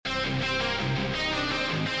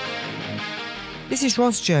This is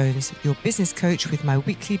Ros Jones, your business coach with my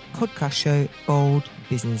weekly podcast show, Bold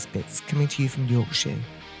Business Bits, coming to you from Yorkshire.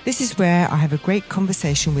 This is where I have a great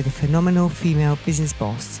conversation with a phenomenal female business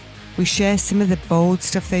boss. We share some of the bold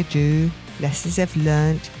stuff they do, lessons they've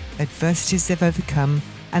learned, adversities they've overcome,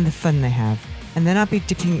 and the fun they have. And then I'll be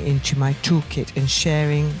dipping into my toolkit and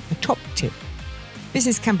sharing a top tip.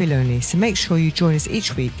 Business can be lonely, so make sure you join us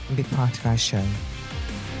each week and be part of our show.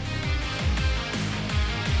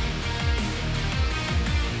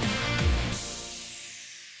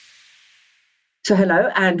 So hello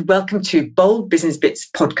and welcome to Bold Business Bits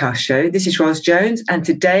podcast show. This is Ros Jones, and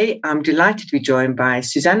today I'm delighted to be joined by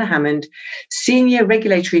Susanna Hammond, Senior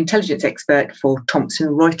Regulatory Intelligence Expert for Thomson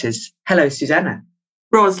Reuters. Hello, Susanna.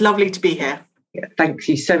 Ros, lovely to be here. Yeah, thank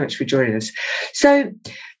you so much for joining us. So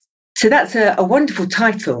that's a wonderful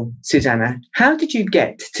title, Susanna. How did you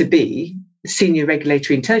get to be Senior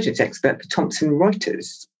Regulatory Intelligence Expert for Thomson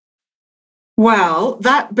Reuters? Well,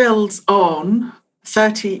 that builds on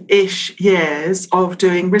 30-ish years of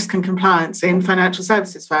doing risk and compliance in financial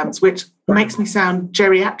services firms, which makes me sound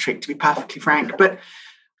geriatric, to be perfectly frank. But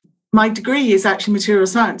my degree is actually material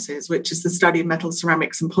sciences, which is the study of metals,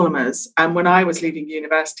 ceramics and polymers. And when I was leaving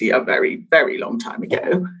university a very, very long time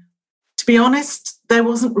ago, to be honest, there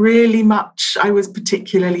wasn't really much I was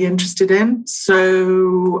particularly interested in.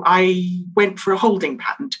 So I went for a holding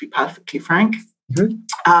pattern, to be perfectly frank. Mm-hmm.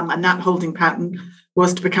 And that holding pattern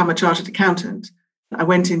was to become a chartered accountant. I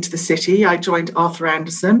went into the city. I joined Arthur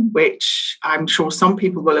Andersen, which I'm sure some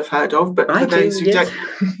people will have heard of, but for those who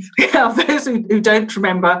don't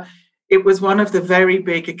remember, it was one of the very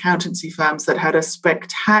big accountancy firms that had a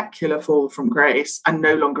spectacular fall from grace and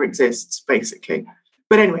no longer exists, basically.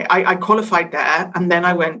 But anyway, I qualified there, and then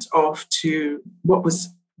I went off to what was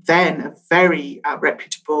then a very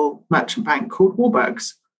reputable merchant bank called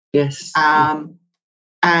Warburgs. Yes.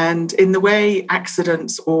 And in the way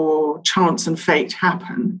accidents or chance and fate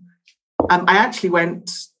happen, I actually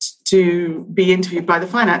went to be interviewed by the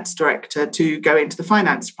finance director to go into the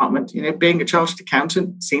finance department. You know, being a chartered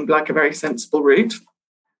accountant seemed like a very sensible route.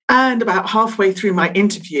 And about halfway through my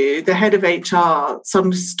interview, the head of HR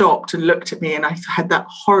suddenly stopped and looked at me, and I had that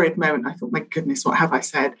horrid moment. I thought, my goodness, what have I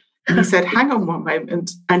said? And he said, hang on one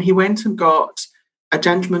moment. And he went and got a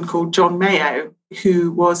gentleman called John Mayo,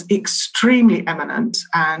 who was extremely eminent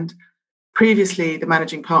and previously the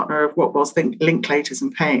managing partner of what was Linklaters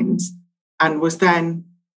and Paynes, and was then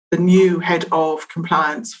the new head of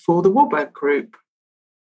compliance for the Warburg Group.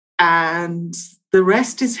 And the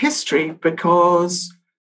rest is history, because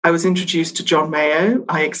I was introduced to John Mayo,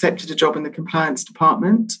 I accepted a job in the compliance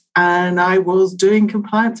department, and I was doing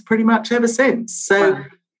compliance pretty much ever since. So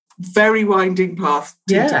very winding path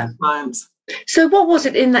to compliance. So what was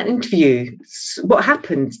it in that interview? What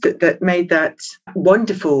happened that made that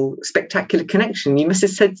wonderful, spectacular connection? You must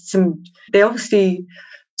have said they obviously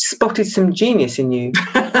spotted some genius in you.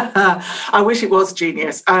 I wish it was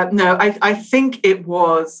genius. No, I think it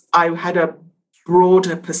was, I had a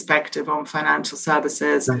broader perspective on financial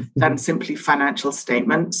services than simply financial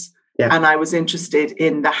statements. Yeah. And I was interested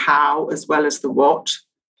in the how as well as the what.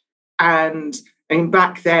 And I mean,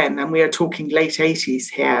 back then, and we are talking late 80s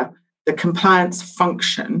here, the compliance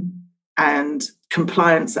function and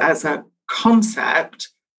compliance as a concept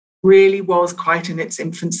really was quite in its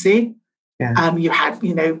infancy. Yeah. You had,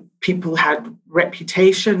 people had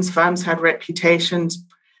reputations, firms had reputations.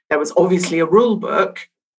 There was obviously a rule book,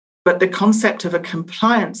 but the concept of a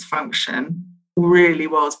compliance function really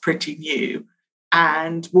was pretty new.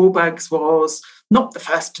 And Warburgs was not the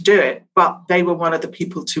first to do it, but they were one of the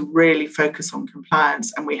people to really focus on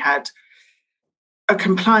compliance. And we had a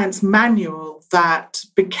compliance manual that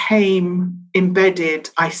became embedded,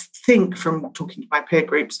 I think, from talking to my peer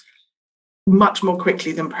groups, much more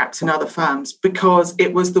quickly than perhaps in other firms, because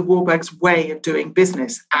it was the Warburgs way of doing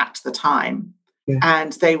business at the time. Yeah.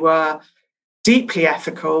 And they were deeply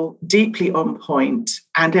ethical, deeply on point,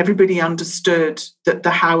 and everybody understood that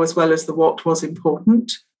the how as well as the what was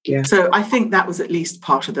important. Yeah. So I think that was at least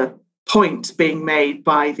part of the point being made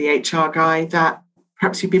by the HR guy, that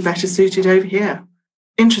perhaps you'd be better suited over here.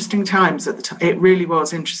 Interesting times at the time. It really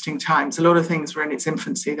was interesting times. A lot of things were in its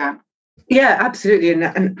infancy then. Yeah, absolutely.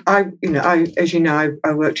 And I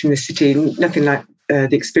worked in the city, nothing like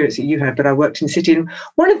the experience that you had, but I worked in the city. And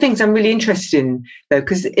one of the things I'm really interested in, though,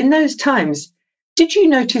 because in those times, did you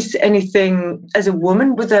notice anything as a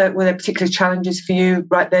woman? Were there particular challenges for you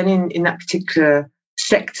right then in that particular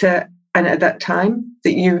sector and at that time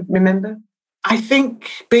that you remember? I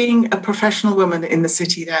think being a professional woman in the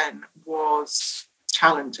city then was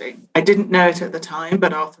challenging. I didn't know it at the time,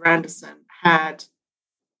 but Arthur Andersen had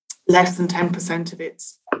less than 10% of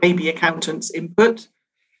its maybe accountants' input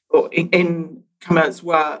or incomers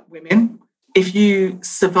were women. If you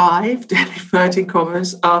survived, in inverted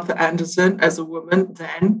commas, Arthur Andersen as a woman,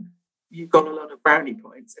 then you got a lot of brownie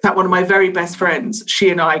points. In fact, one of my very best friends, she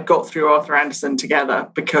and I got through Arthur Andersen together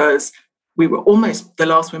because we were almost the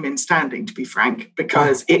last women standing, to be frank,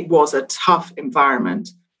 because it was a tough environment.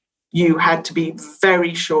 You had to be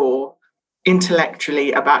very sure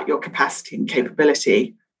intellectually about your capacity and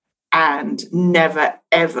capability and never,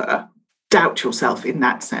 ever doubt yourself in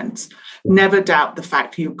that sense. Never doubt the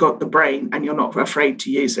fact you've got the brain and you're not afraid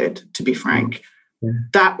to use it, to be frank. Yeah.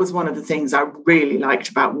 That was one of the things I really liked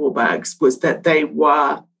about Wahlbergs, was that they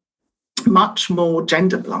were much more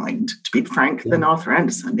gender blind, to be frank, than Arthur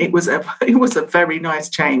Andersen. It was a very nice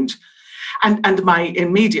change. And my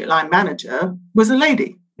immediate line manager was a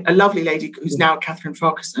lady, a lovely lady who's now Catherine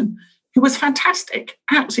Farquharson, who was fantastic,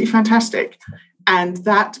 absolutely fantastic. And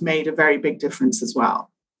that made a very big difference as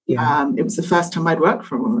well. Yeah. It was the first time I'd worked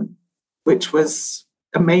for a woman, which was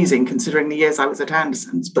amazing considering the years I was at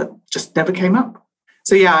Anderson's, but just never came up.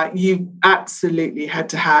 So yeah, you absolutely had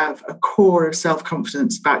to have a core of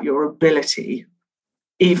self-confidence about your ability,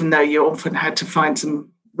 even though you often had to find some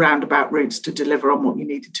roundabout routes to deliver on what you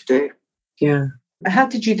needed to do. Yeah. How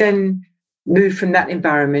did you then move from that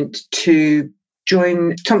environment to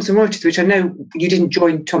join Thomson Reuters, which I know you didn't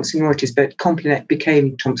join Thomson Reuters, but Complinet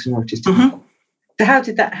became Thomson Reuters. Mm-hmm. So how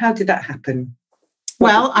did that happen?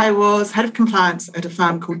 Well, I was head of compliance at a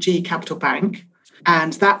firm called GE Capital Bank,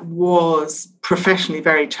 and that was professionally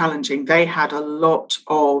very challenging. They had a lot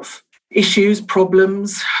of issues,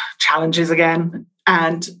 problems, challenges again.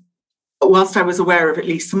 And whilst I was aware of at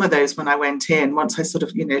least some of those when I went in, once I sort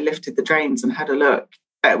of, lifted the drains and had a look,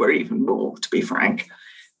 there were even more, to be frank.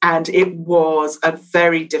 And it was a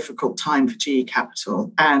very difficult time for GE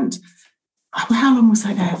Capital. And how long was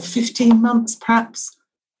I there? 15 months, perhaps?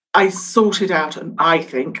 I sorted out an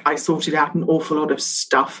awful lot of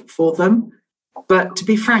stuff for them. But to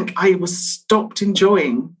be frank, I was stopped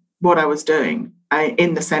enjoying what I was doing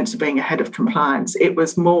in the sense of being a head of compliance. It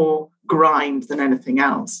was more grind than anything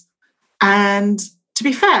else. And to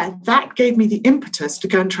be fair, that gave me the impetus to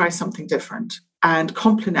go and try something different. And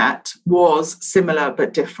Complinet was similar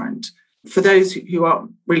but different. For those who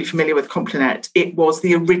aren't really familiar with Complinet, it was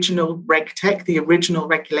the original RegTech, the original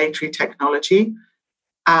regulatory technology.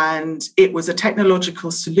 And it was a technological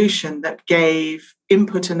solution that gave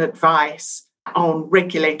input and advice on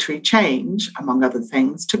regulatory change, among other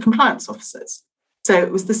things, to compliance officers. So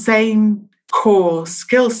it was the same core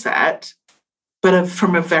skill set, but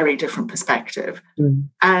from a very different perspective. Mm.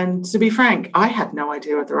 And to be frank, I had no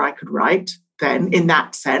idea whether I could write then in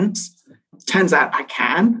that sense. Turns out I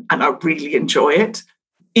can, and I really enjoy it.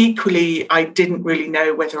 Equally, I didn't really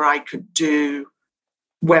know whether I could do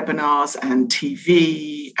webinars and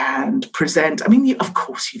TV and present. I mean, of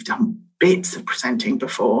course, you've done bits of presenting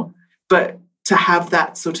before, but to have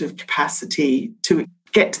that sort of capacity to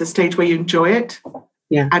get to the stage where you enjoy it,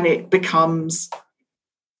 and it becomes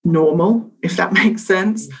normal, if that makes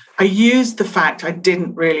sense. I used the fact I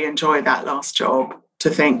didn't really enjoy that last job to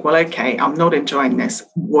think, well, okay, I'm not enjoying this.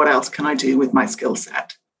 What else can I do with my skill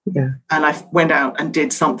set? Yeah. And I went out and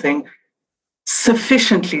did something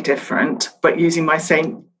sufficiently different, but using my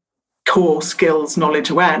same core skills, knowledge,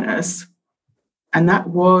 awareness. And that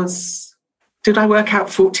was, did I work out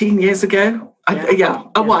 14 years ago?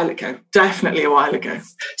 A while ago, definitely a while ago.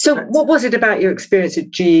 So what was it about your experience at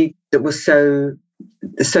GE that was so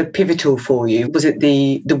pivotal for you? Was it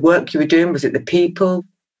the work you were doing? Was it the people?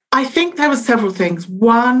 I think there were several things.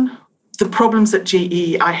 One, the problems at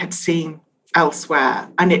GE I had seen elsewhere,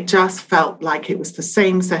 and it just felt like it was the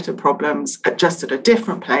same set of problems just at a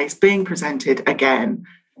different place being presented again.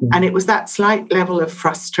 And it was that slight level of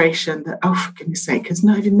frustration that, oh, for goodness sake, has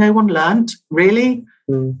no one learned, really?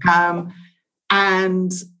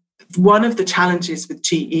 And one of the challenges with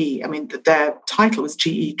GE, I mean, their title was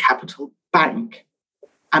GE Capital Bank,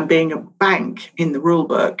 and being a bank in the rule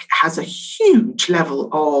book has a huge level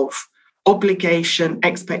of obligation,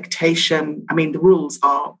 expectation. I mean, the rules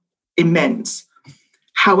are immense.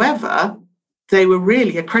 However, they were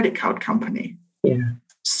really a credit card company. Yeah.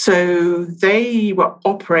 So they were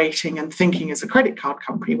operating and thinking as a credit card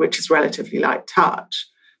company, which is relatively light touch,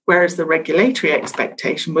 whereas the regulatory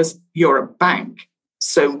expectation was you're a bank,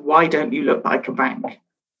 so why don't you look like a bank?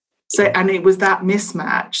 So, and it was that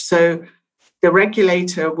mismatch. So the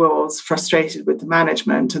regulator was frustrated with the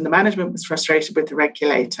management, and the management was frustrated with the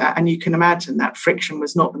regulator. And you can imagine that friction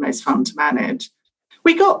was not the most fun to manage.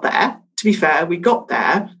 We got there, to be fair,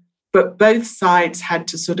 but both sides had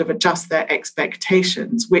to sort of adjust their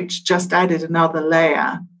expectations, which just added another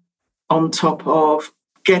layer on top of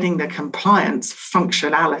getting the compliance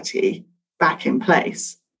functionality back in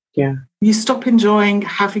place, you stop enjoying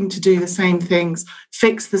having to do the same things,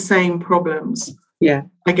 fix the same problems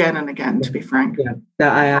again and again, to be frank.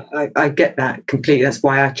 I get that completely. That's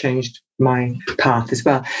why I changed my path as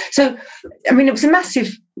well. So, I mean, it was a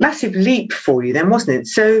massive leap for you then, wasn't it?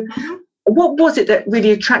 So what was it that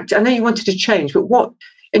really attracted? I know you wanted to change, but what,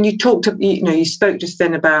 and you talked, you spoke just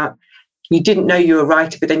then about you didn't know you were a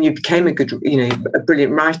writer, but then you became a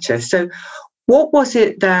brilliant writer. So what was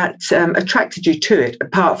it that attracted you to it,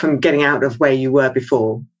 apart from getting out of where you were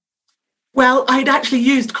before? Well, I'd actually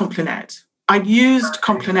used Complinet. I'd used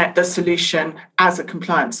Complinet, the solution, as a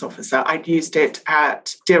compliance officer. I'd used it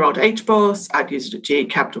at dear old HBOS. I'd used it at GE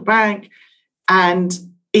Capital Bank. And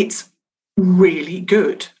it's really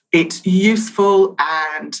good. It's useful,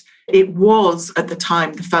 and it was, at the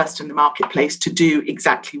time, the first in the marketplace to do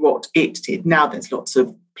exactly what it did. Now there's lots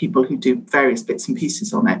of people who do various bits and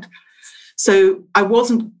pieces on it. So I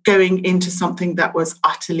wasn't going into something that was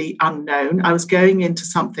utterly unknown. I was going into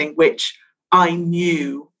something which I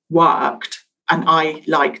knew worked and I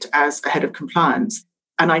liked as a head of compliance,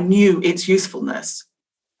 and I knew its usefulness.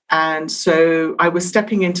 And so I was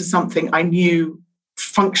stepping into something I knew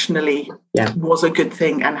functionally was a good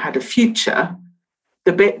thing and had a future.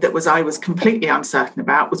 The bit that I was completely uncertain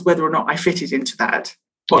about was whether or not I fitted into that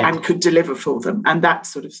and could deliver for them and that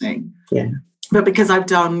sort of thing. But because I've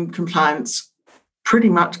done compliance pretty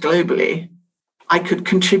much globally, I could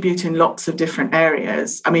contribute in lots of different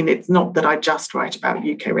areas. I mean, it's not that I just write about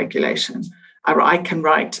UK regulation. I can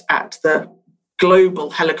write at the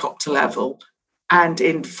global helicopter level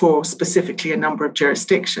and for specifically a number of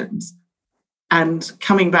jurisdictions. And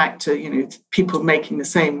coming back to, people making the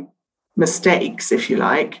same mistakes, if you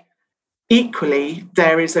like, equally,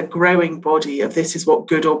 there is a growing body of this is what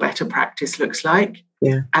good or better practice looks like.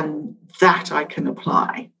 And that I can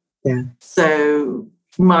apply. So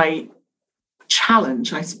my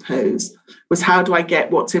challenge, I suppose, was how do I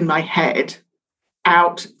get what's in my head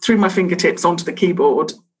out through my fingertips onto the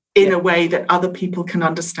keyboard in a way that other people can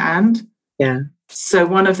understand. So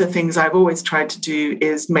one of the things I've always tried to do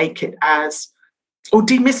is make it or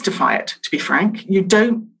demystify it, to be frank. You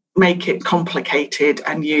don't make it complicated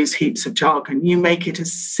and use heaps of jargon. You make it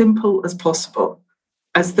as simple as possible,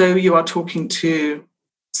 as though you are talking to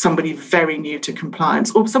somebody very new to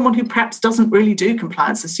compliance or someone who perhaps doesn't really do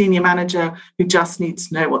compliance, a senior manager who just needs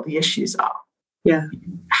to know what the issues are. You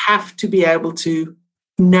have to be able to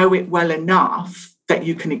know it well enough that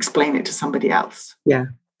you can explain it to somebody else.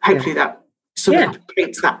 Hopefully that sort of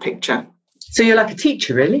paints that picture. So you're like a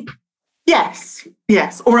teacher, really? Yes,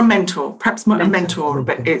 or a mentor. Perhaps a mentor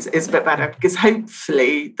but is a bit better, because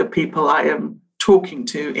hopefully the people I am talking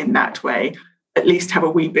to in that way at least have a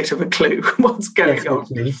wee bit of a clue what's going on.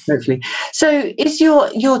 Hopefully. So is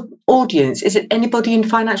your audience, is it anybody in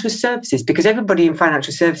financial services? Because everybody in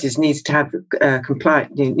financial services needs to have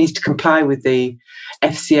needs to comply with the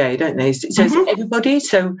FCA, don't they? So is it everybody?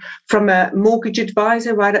 So from a mortgage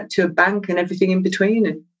advisor right up to a bank and everything in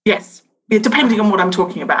between? Yes, depending on what I'm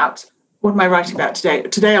talking about. What am I writing about today?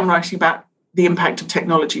 Today I'm writing about the impact of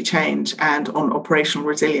technology change and on operational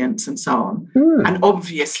resilience and so on. And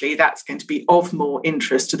obviously that's going to be of more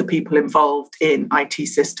interest to the people involved in IT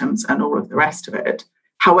systems and all of the rest of it.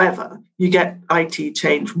 However, you get IT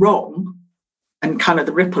change wrong and kind of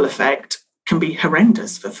the ripple effect can be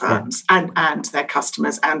horrendous for firms and their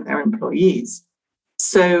customers and their employees.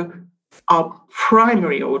 So our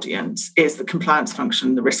primary audience is the compliance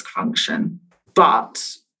function, the risk function,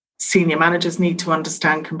 but senior managers need to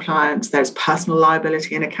understand compliance. There's personal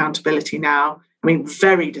liability and accountability now. I mean,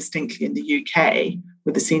 very distinctly in the UK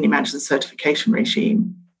with the senior managers certification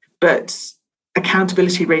regime. But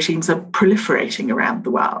accountability regimes are proliferating around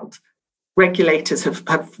the world. Regulators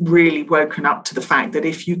have really woken up to the fact that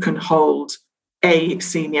if you can hold a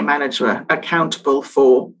senior manager accountable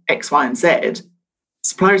for X, Y, and Z,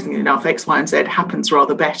 surprisingly enough, X, Y, and Z happens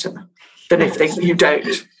rather better than if you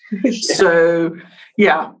don't. So,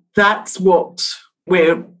 that's what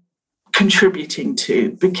we're contributing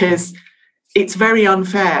to, because it's very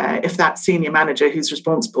unfair if that senior manager who's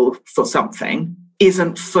responsible for something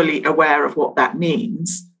isn't fully aware of what that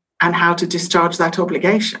means and how to discharge that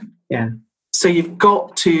obligation. So you've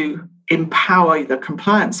got to empower the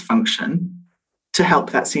compliance function to help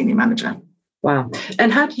that senior manager. Wow.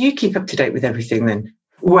 And how do you keep up to date with everything then?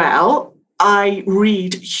 Well, I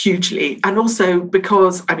read hugely. And also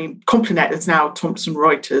because, Complinet is now Thomson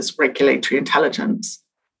Reuters Regulatory Intelligence.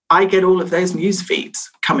 I get all of those news feeds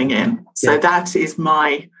coming in. So that is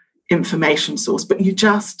my information source. But you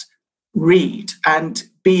just read and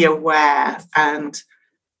be aware and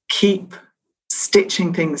keep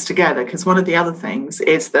stitching things together. Because one of the other things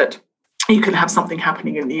is that you can have something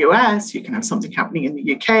happening in the US, you can have something happening in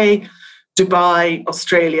the UK, Dubai,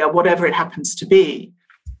 Australia, whatever it happens to be.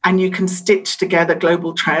 And you can stitch together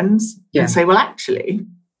global trends and say, well, actually,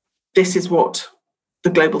 this is what the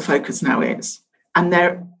global focus now is. And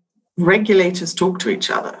their regulators talk to each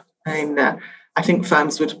other. I mean, I think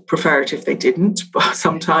firms would prefer it if they didn't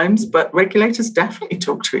sometimes, but regulators definitely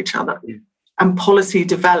talk to each other. Yeah. And policy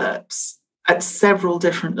develops at several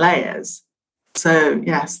different layers. So,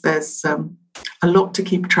 yes, there's a lot to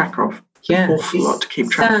keep track of. Yeah, an awful lot to keep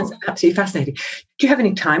track of. Sounds absolutely fascinating. Do you have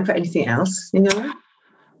any time for anything else in your life?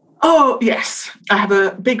 Oh, yes. I have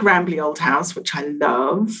a big rambly old house, which I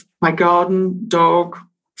love. My garden, dog,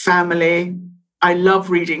 family. I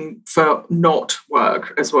love reading for not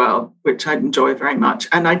work as well, which I enjoy very much.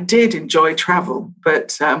 And I did enjoy travel,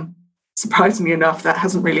 but surprisingly enough, that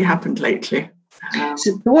hasn't really happened lately.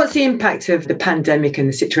 So what's the impact of the pandemic and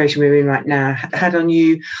the situation we're in right now had on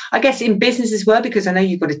you, I guess, in business as well? Because I know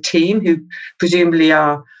you've got a team who presumably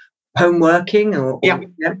are home working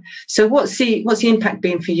So what's the impact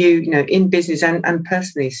been for you, in business and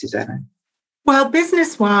personally, Susanna? Well,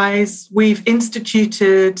 business-wise, we've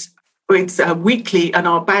instituted, it's weekly, and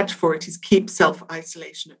our badge for it is Keep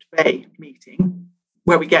Self-Isolation at Bay meeting,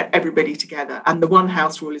 where we get everybody together. And the one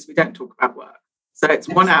house rule is we don't talk about work. So it's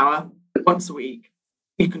 1 hour, once a week.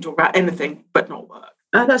 You can talk about anything, but not work.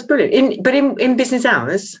 Oh, that's brilliant. But in business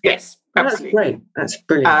hours? Yes, absolutely. That's great. That's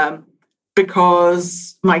brilliant.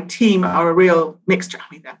 Because my team are a real mixture.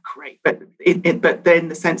 I mean, they're great, but they're in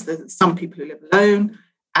the sense that there's some people who live alone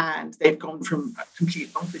and they've gone from a complete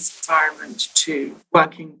office environment to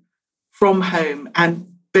working from home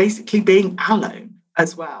and basically being alone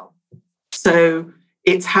as well. So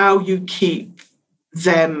it's how you keep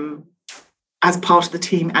them as part of the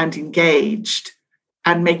team and engaged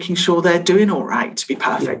and making sure they're doing all right, to be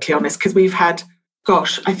perfectly honest. Because we've had,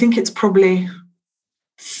 I think it's probably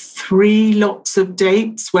 3 lots of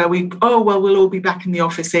dates where we'll all be back in the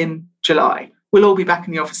office in July. We'll all be back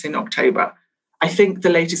in the office in October. I think the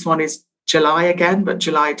latest one is July again, but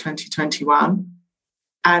July 2021.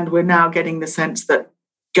 And we're now getting the sense that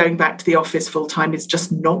going back to the office full time is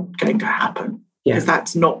just not going to happen because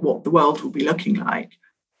that's not what the world will be looking like.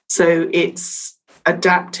 So it's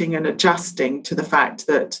adapting and adjusting to the fact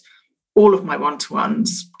that all of my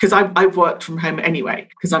one-to-ones, because I've worked from home anyway,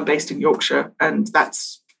 because I'm based in Yorkshire, and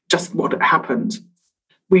that's just what happened.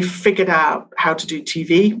 We've figured out how to do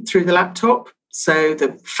TV through the laptop. So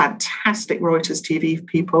the fantastic Reuters TV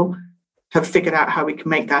people have figured out how we can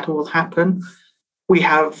make that all happen. We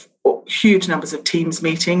have huge numbers of Teams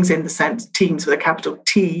meetings, in the sense Teams with a capital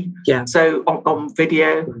T. Yeah. So on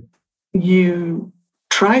video, you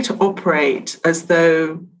try to operate as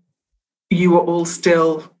though you are all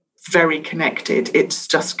still very connected. It's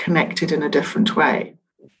just connected in a different way.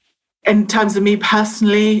 In terms of me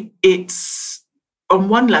personally, it's on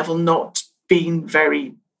one level not been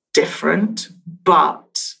very different,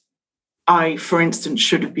 but I, for instance,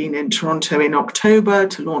 should have been in Toronto in October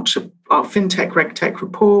to launch our FinTech RegTech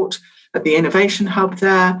report at the Innovation Hub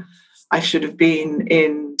there. I should have been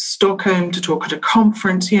in Stockholm to talk at a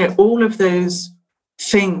conference. All of those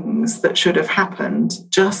things that should have happened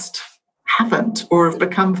just haven't or have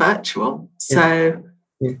become virtual. So,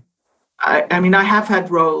 I mean, I have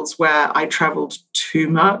had roles where I travelled too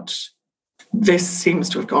much. This seems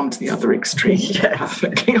to have gone to the other extreme, to be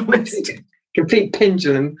perfectly honest. Complete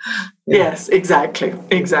pendulum. Yes, exactly.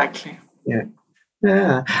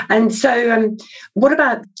 Yeah. And so what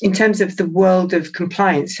about in terms of the world of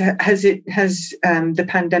compliance? Has the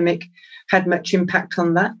pandemic had much impact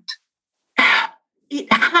on that?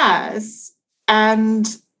 It has, and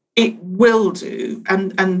it will do.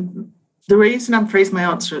 And the reason I'm phrasing my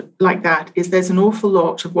answer like that is there's an awful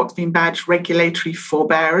lot of what's been badged regulatory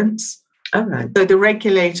forbearance. Oh, right. So the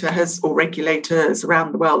regulators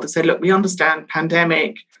around the world have said, look, we understand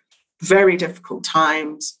pandemic, very difficult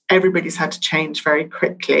times. Everybody's had to change very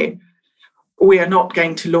quickly. We are not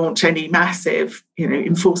going to launch any massive,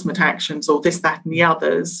 enforcement actions or this, that, and the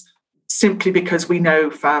others, simply because we know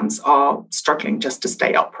firms are struggling just to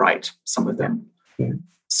stay upright, some of them. Yeah.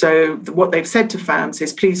 So what they've said to firms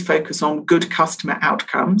is please focus on good customer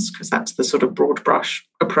outcomes, because that's the sort of broad brush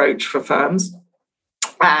approach for firms.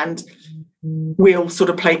 And we'll sort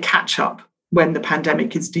of play catch up when the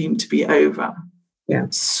pandemic is deemed to be over. Yeah.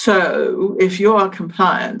 So if you are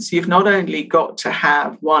compliance, you've not only got to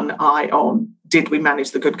have one eye on, did we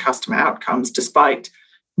manage the good customer outcomes despite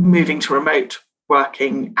moving to remote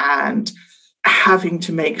working and having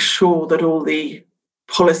to make sure that all the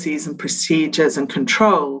policies and procedures and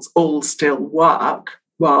controls all still work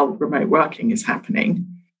while remote working is happening.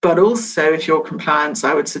 But also, if you're compliance,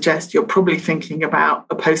 I would suggest you're probably thinking about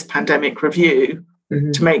a post-pandemic review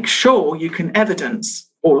to make sure you can evidence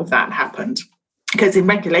all of that happened. Because in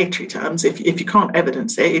regulatory terms, if you can't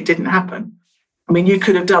evidence it, it didn't happen. I mean, you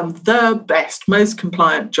could have done the best, most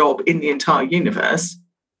compliant job in the entire universe.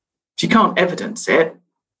 If you can't evidence it,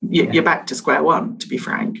 you're back to square one, to be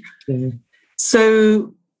frank.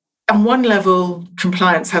 So on one level,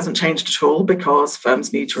 compliance hasn't changed at all because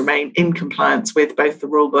firms need to remain in compliance with both the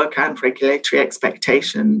rule book and regulatory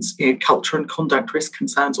expectations, culture and conduct risk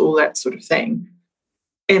concerns, all that sort of thing.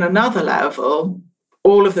 In another level,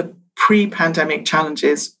 all of the pre-pandemic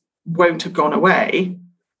challenges won't have gone away,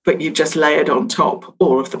 but you've just layered on top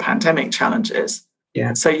all of the pandemic challenges.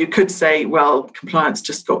 Yeah. So you could say, well, compliance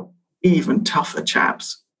just got even tougher,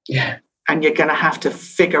 chaps. Yeah. And you're going to have to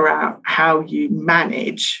figure out how you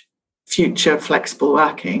manage future flexible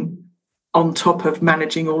working on top of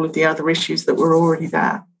managing all of the other issues that were already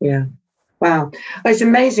there. Yeah. Wow. Well, it's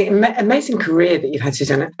amazing career that you've had,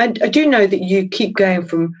 Susanna. I do know that you keep going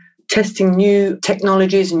from testing new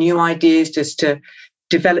technologies and new ideas just to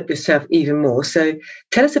develop yourself even more. So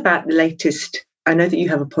tell us about the latest. I know that you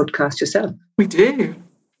have a podcast yourself. We do.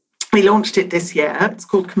 We launched it this year. It's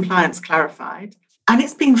called Compliance Clarified. And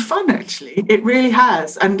it's been fun, actually. It really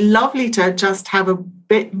has. And lovely to just have a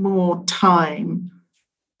bit more time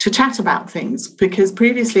to chat about things. Because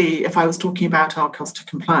previously, if I was talking about our cost of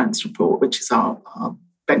compliance report, which is our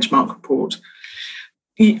benchmark report,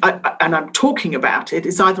 and I'm talking about it,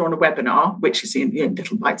 it's either on a webinar, which is in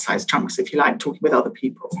little bite-sized chunks, if you like, talking with other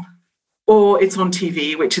people, or it's on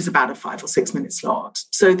TV, which is about a 5 or 6 minute slot.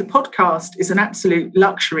 So the podcast is an absolute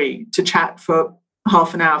luxury to chat for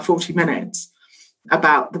half an hour, 40 minutes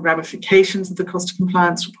about the ramifications of the cost of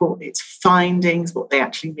compliance report, its findings, what they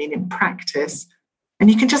actually mean in practice.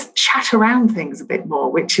 And you can just chat around things a bit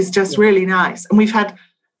more, which is just really nice. And we've had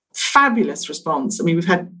fabulous response. I mean, we've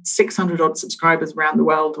had 600 odd subscribers around the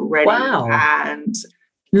world already. Wow. And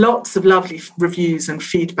lots of lovely reviews and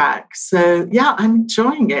feedback. So yeah, I'm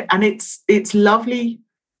enjoying it. And it's lovely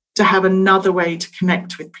to have another way to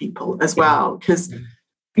connect with people as well, because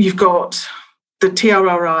you've got the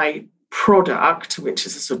TRRI product, which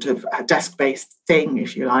is a sort of a desk-based thing,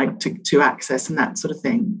 if you like, to access and that sort of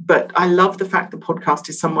thing. But I love the fact the podcast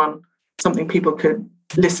is something people could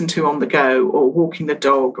listen to on the go or walking the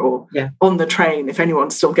dog or on the train, if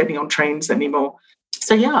anyone's still getting on trains anymore.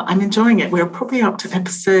 So yeah, I'm enjoying it. We're probably up to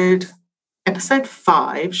episode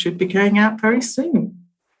 5 should be going out very soon.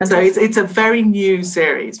 So it's a very new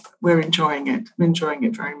series. We're enjoying it. I'm enjoying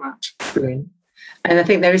it very much. Brilliant. And I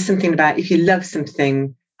think there is something about if you love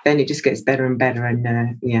something, then it just gets better and better.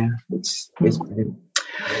 And it's brilliant.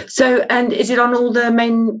 So, and is it on all the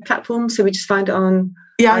main platforms? So we just find it on...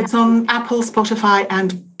 Yeah, it's on Apple, Spotify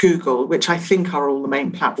and Google, which I think are all the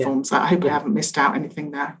main platforms. I hope I haven't missed out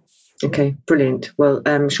anything there. Okay, brilliant. Well,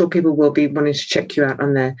 I'm sure people will be wanting to check you out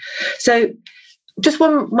on there. So just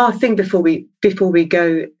one more thing before we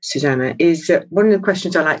go, Susanna, is one of the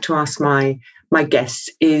questions I like to ask my guests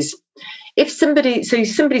is, if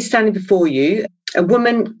somebody's standing before you, a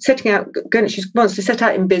woman she wants to set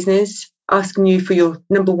out in business, asking you for your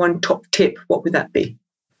number one top tip, what would that be?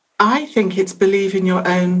 I think it's believe in your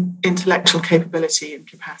own intellectual capability and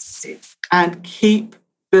capacity and keep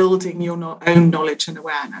building your own knowledge and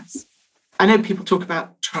awareness. I know people talk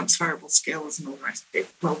about transferable skills and all the rest of it.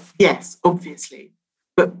 Well, yes, obviously,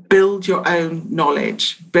 but build your own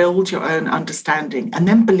knowledge, build your own understanding, and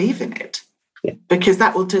then believe in it. Yeah. Because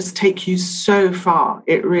that will just take you so far.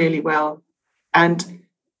 It really will. And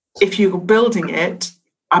if you're building it,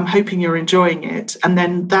 I'm hoping you're enjoying it. And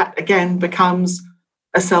then that, again, becomes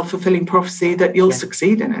a self-fulfilling prophecy that you'll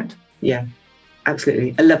succeed in it. Yeah,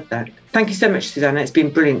 absolutely. I love that. Thank you so much, Susanna. It's been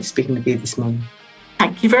brilliant speaking with you this morning.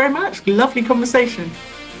 Thank you very much. Lovely conversation.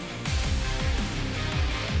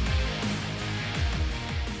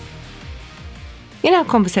 In our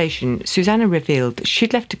conversation, Susanna revealed that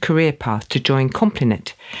she'd left a career path to join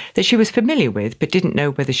Complinet that she was familiar with but didn't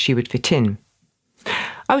know whether she would fit in.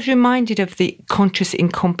 I was reminded of the conscious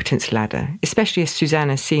incompetence ladder, especially as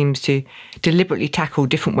Susanna seems to deliberately tackle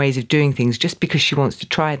different ways of doing things just because she wants to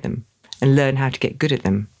try them and learn how to get good at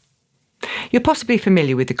them. You're possibly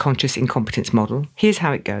familiar with the conscious incompetence model. Here's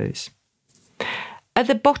how it goes. At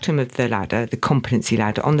the bottom of the ladder, the competency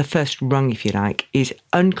ladder, on the first rung, if you like, is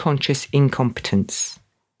unconscious incompetence.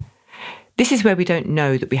 This is where we don't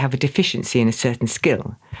know that we have a deficiency in a certain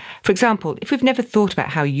skill. For example, if we've never thought about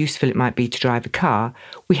how useful it might be to drive a car,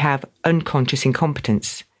 we have unconscious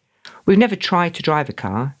incompetence. We've never tried to drive a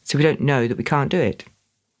car, so we don't know that we can't do it.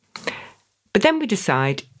 But then we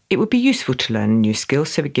decide it would be useful to learn a new skill,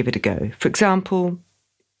 so we give it a go. For example,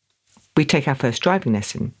 we take our first driving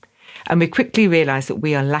lesson and we quickly realise that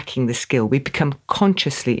we are lacking the skill. We become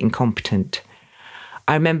consciously incompetent.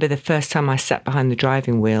 I remember the first time I sat behind the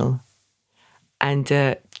driving wheel and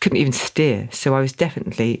couldn't even steer, so I was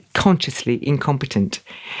definitely consciously incompetent.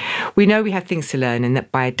 We know we have things to learn and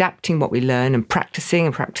that by adapting what we learn and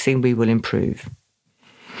practising, we will improve.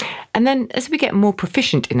 And then as we get more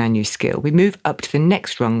proficient in our new skill, we move up to the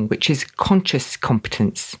next rung, which is conscious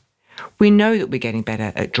competence. We know that we're getting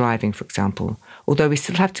better at driving, for example, although we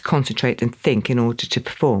still have to concentrate and think in order to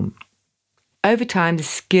perform. Over time, the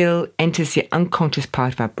skill enters the unconscious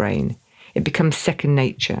part of our brain. It becomes second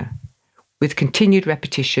nature. With continued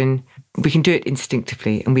repetition, we can do it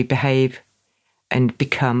instinctively and we behave and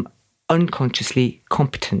become unconsciously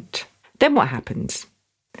competent. Then what happens?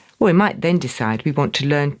 Well, we might then decide we want to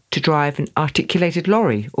learn to drive an articulated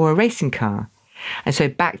lorry or a racing car. And so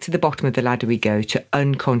back to the bottom of the ladder we go, to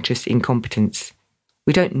unconscious incompetence.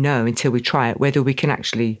 We don't know until we try it whether we can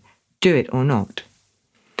actually do it or not.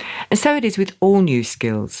 And so it is with all new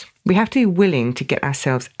skills. We have to be willing to get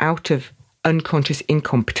ourselves out of unconscious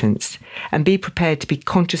incompetence and be prepared to be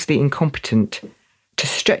consciously incompetent, to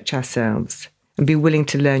stretch ourselves and be willing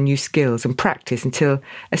to learn new skills and practice until,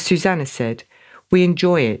 as Susanna said, we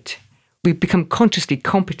enjoy it, we become consciously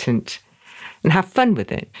competent and have fun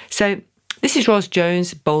with it. So this is Ros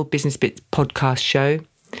Jones, Bold Business Bits podcast show.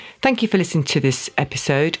 Thank you for listening to this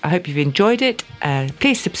episode. I hope you've enjoyed it.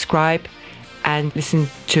 Please subscribe and listen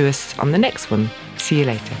to us on the next one. See you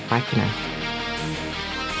later. Bye for now.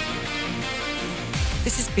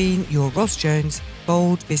 This has been your Ros Jones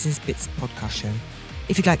Bold Business Bits podcast show.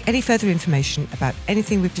 If you'd like any further information about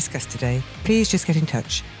anything we've discussed today, please just get in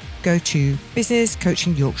touch. Go to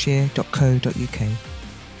businesscoachingyorkshire.co.uk.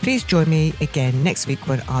 Please join me again next week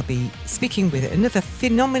when I'll be speaking with another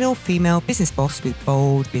phenomenal female business boss with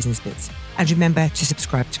bold business bits. And remember to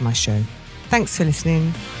subscribe to my show. Thanks for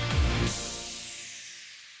listening.